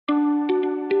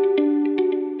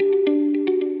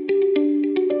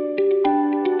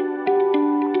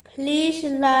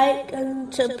like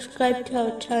and subscribe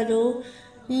to our channel.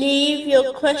 Leave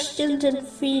your questions and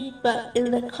feedback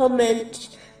in the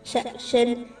comments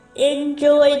section.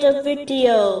 Enjoy the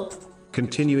video.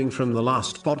 Continuing from the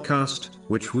last podcast,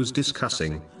 which was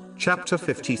discussing chapter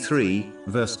 53,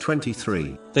 verse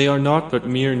 23. They are not but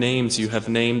mere names you have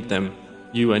named them,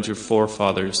 you and your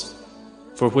forefathers,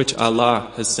 for which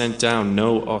Allah has sent down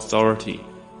no authority.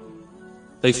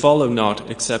 They follow not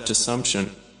except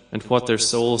assumption and what their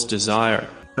souls desire.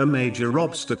 A major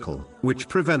obstacle, which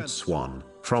prevents one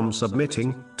from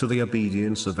submitting to the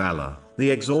obedience of Allah, the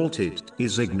Exalted,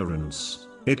 is ignorance.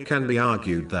 It can be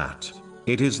argued that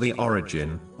it is the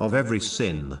origin of every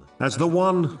sin, as the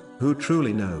one who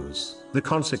truly knows the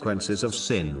consequences of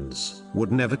sins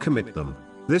would never commit them.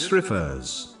 This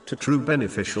refers to true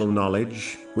beneficial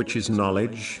knowledge, which is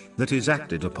knowledge that is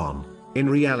acted upon. In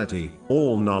reality,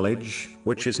 all knowledge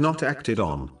which is not acted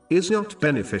on is not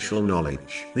beneficial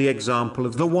knowledge. The example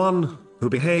of the one who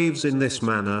behaves in this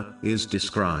manner is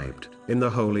described in the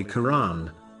Holy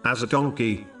Quran as a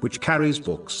donkey which carries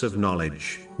books of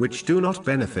knowledge which do not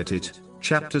benefit it.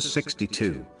 Chapter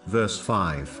 62, verse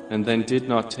 5. And then did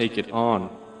not take it on,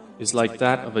 is like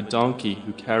that of a donkey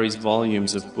who carries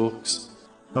volumes of books.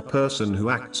 A person who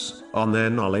acts on their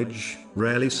knowledge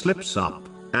rarely slips up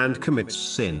and commits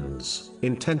sins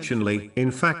intentionally.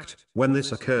 In fact, when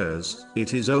this occurs,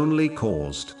 it is only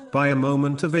caused by a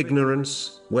moment of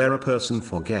ignorance, where a person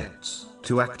forgets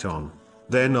to act on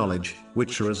their knowledge,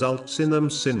 which results in them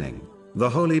sinning. The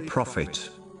Holy Prophet,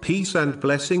 peace and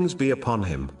blessings be upon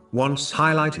him, once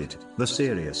highlighted the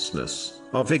seriousness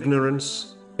of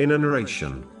ignorance in a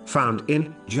narration found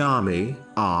in Jami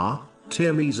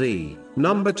Tirmizi,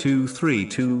 number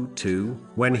 2322,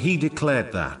 when he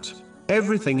declared that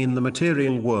everything in the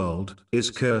material world is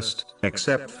cursed,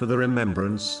 except for the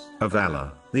remembrance of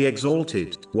Allah, the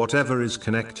Exalted. Whatever is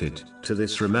connected to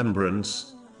this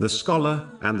remembrance, the scholar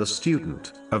and the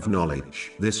student of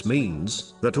knowledge. This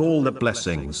means that all the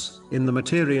blessings in the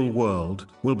material world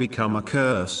will become a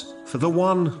curse for the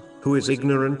one who is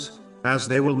ignorant, as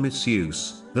they will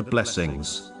misuse the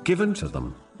blessings given to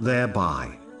them,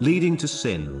 thereby leading to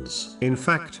sins. In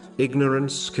fact,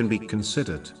 ignorance can be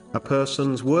considered a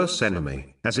person's worst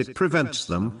enemy, as it prevents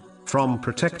them from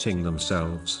protecting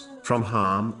themselves from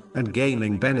harm and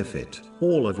gaining benefit,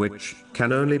 all of which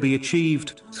can only be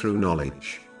achieved through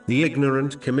knowledge. The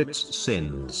ignorant commits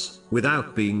sins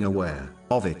without being aware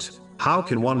of it. How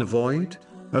can one avoid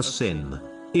a sin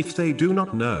if they do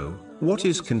not know what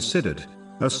is considered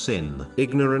a sin?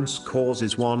 Ignorance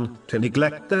causes one to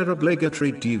neglect their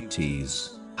obligatory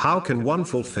duties. How can one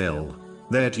fulfill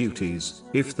their duties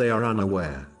if they are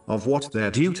unaware of what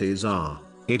their duties are?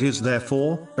 It is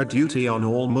therefore a duty on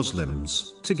all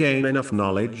Muslims to gain enough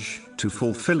knowledge to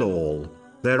fulfill all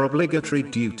their obligatory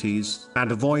duties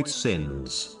and avoid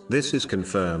sins. This is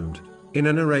confirmed in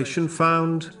a narration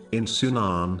found in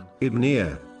Sunan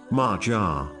Ibn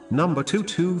Majah, number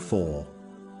 224.